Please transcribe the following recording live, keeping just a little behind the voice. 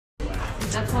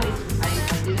That's why I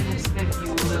didn't expect you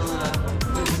will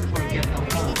forget the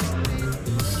hole.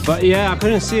 But yeah, I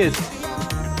couldn't see it.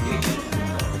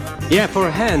 Yeah, for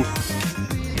a hand.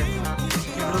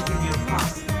 You're looking your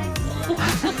past.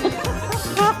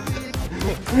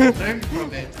 Learn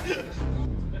from it.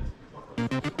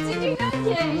 Did you not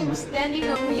hear him standing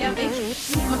over here making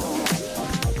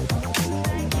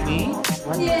Me?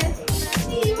 Yeah.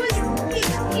 He was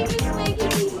making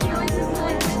these noises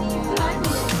like when he was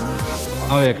climbing.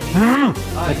 Oh yeah.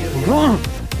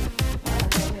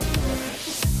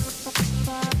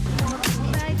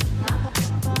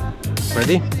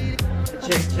 Ready?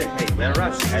 Check. Hey, we're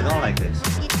rushing. I don't like this.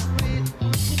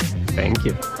 Thank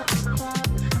you.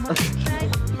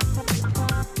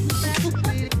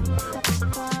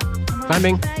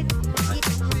 Climbing.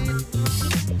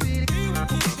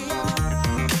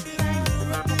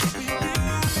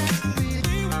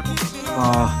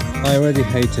 Oh, I already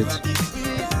hate it.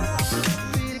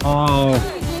 Oh,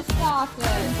 You just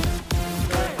started.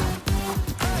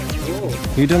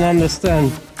 you don't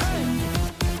understand.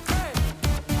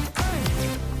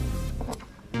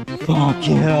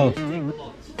 Fucking hell.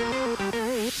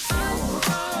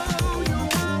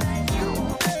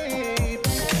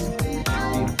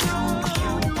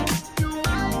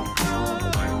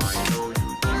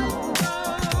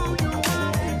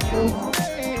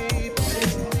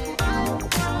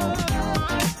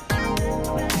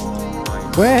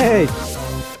 Wait!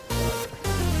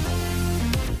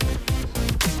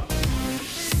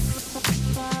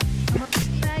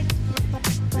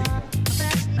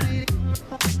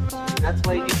 That's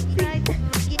why you think.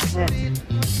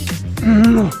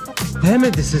 Damn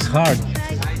it, this is hard.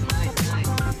 Nice.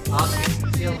 Okay,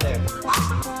 still there.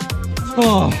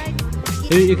 Oh,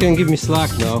 you can give me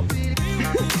slack now.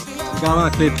 Come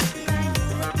on, clip.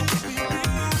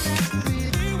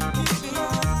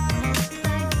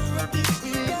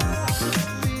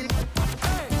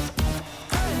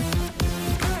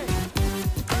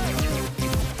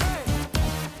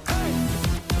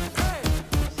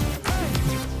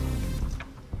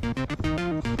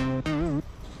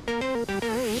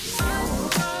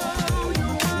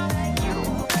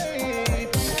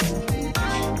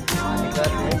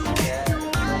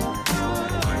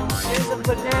 There's a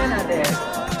banana there.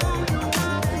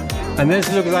 And this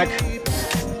looks like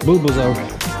Bulbasaur.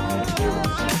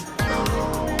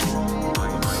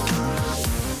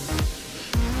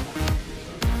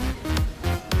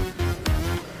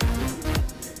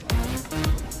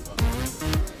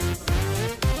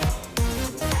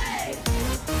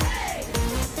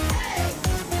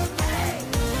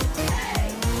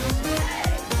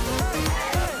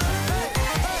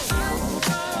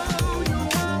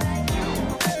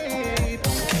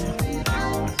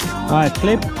 Alright,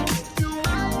 flip.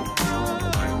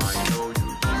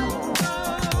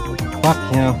 Fuck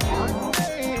yeah.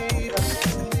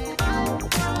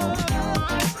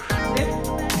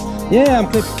 Yeah, I'm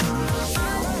flip.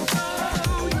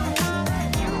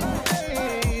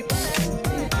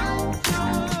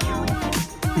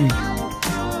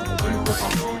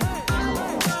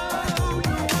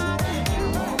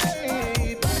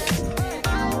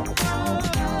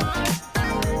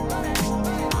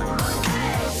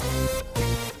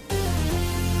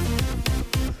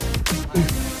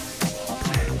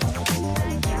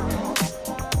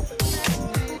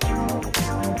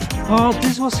 Oh,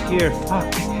 this was here. Fuck.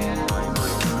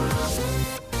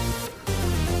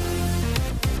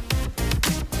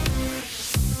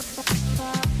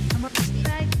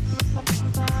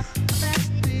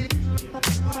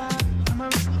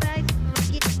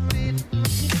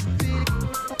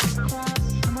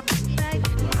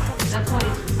 That's why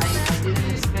I didn't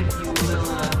expect you will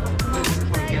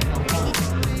forget the hole.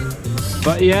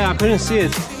 But yeah, I couldn't see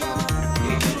it.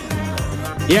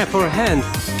 Yeah, for a hand.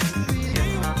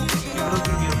 You're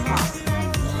looking your past.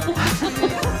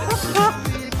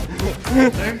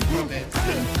 Learn from it.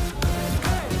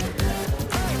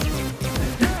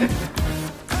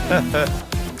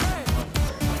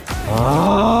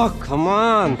 Oh, come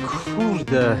on.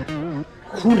 Kurde.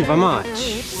 Kurwa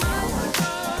mać.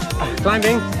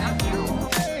 Climbing.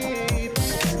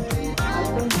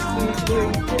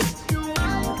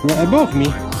 No, above me.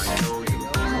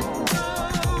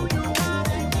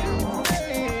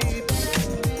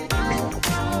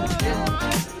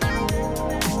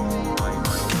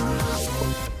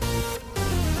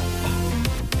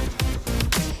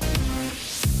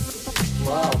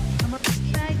 Wow.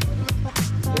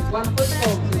 There's one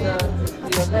football to your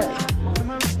left.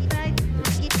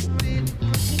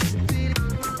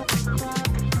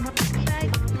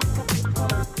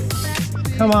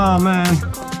 Come on, man.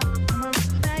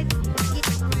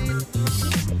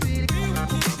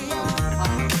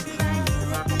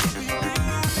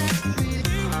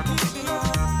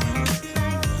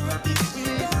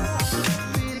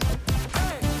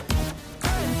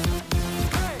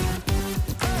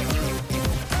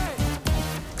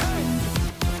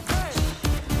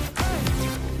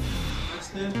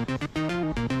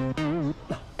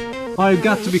 Oh, you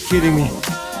got to be kidding me.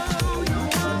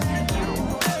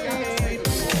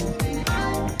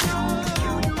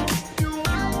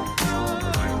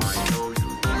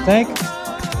 Take.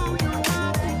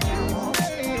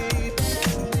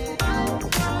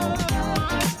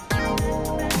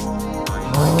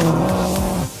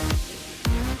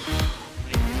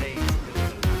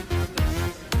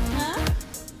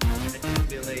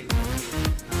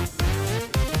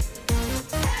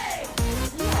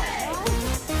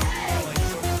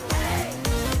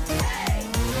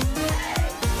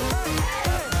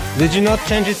 Did you not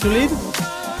change it to lead?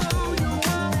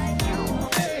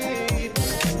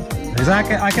 Because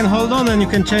I can hold on and you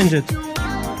can change it.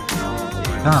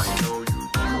 Ah.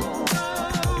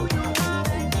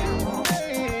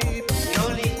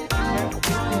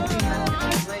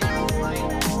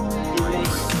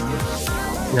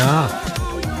 Yeah.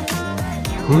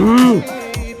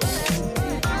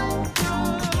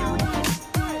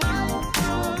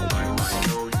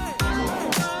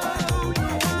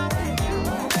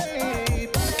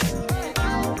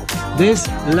 These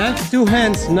left two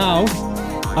hands now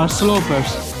are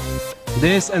slopers.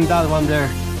 This and that one there.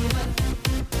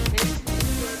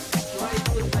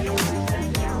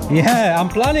 Yeah, I'm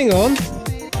planning on,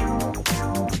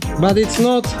 but it's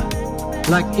not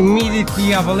like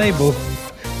immediately available.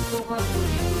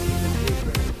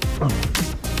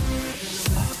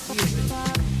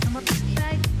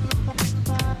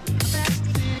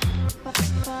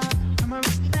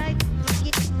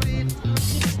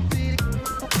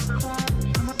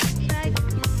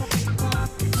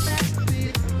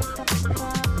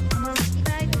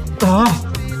 Oh,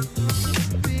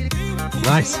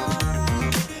 nice.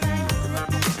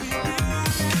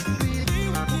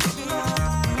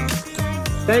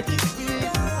 Take.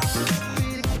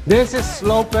 This is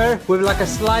sloper with like a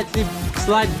slight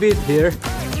bit here.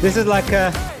 This is like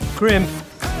a crimp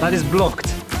that is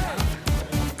blocked.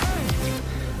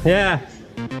 Yeah.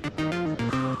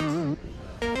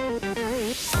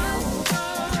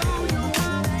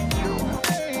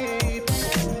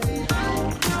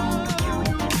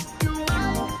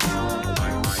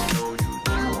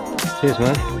 Cheers,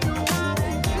 man.